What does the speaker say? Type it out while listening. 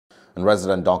And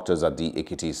resident doctors at the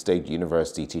Ekiti State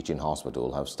University Teaching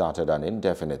Hospital have started an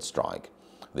indefinite strike.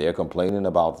 They are complaining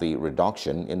about the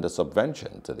reduction in the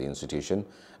subvention to the institution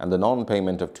and the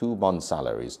non-payment of 2 months'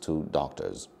 salaries to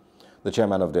doctors. The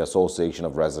chairman of the Association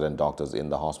of Resident Doctors in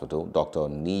the hospital, Dr.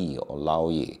 Ni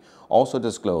Olaoye, also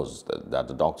disclosed that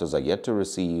the doctors are yet to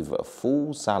receive a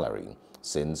full salary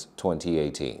since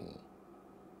 2018.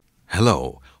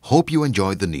 Hello, hope you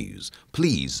enjoyed the news.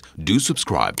 Please do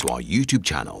subscribe to our YouTube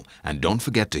channel and don't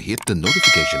forget to hit the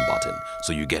notification button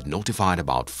so you get notified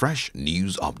about fresh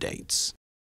news updates.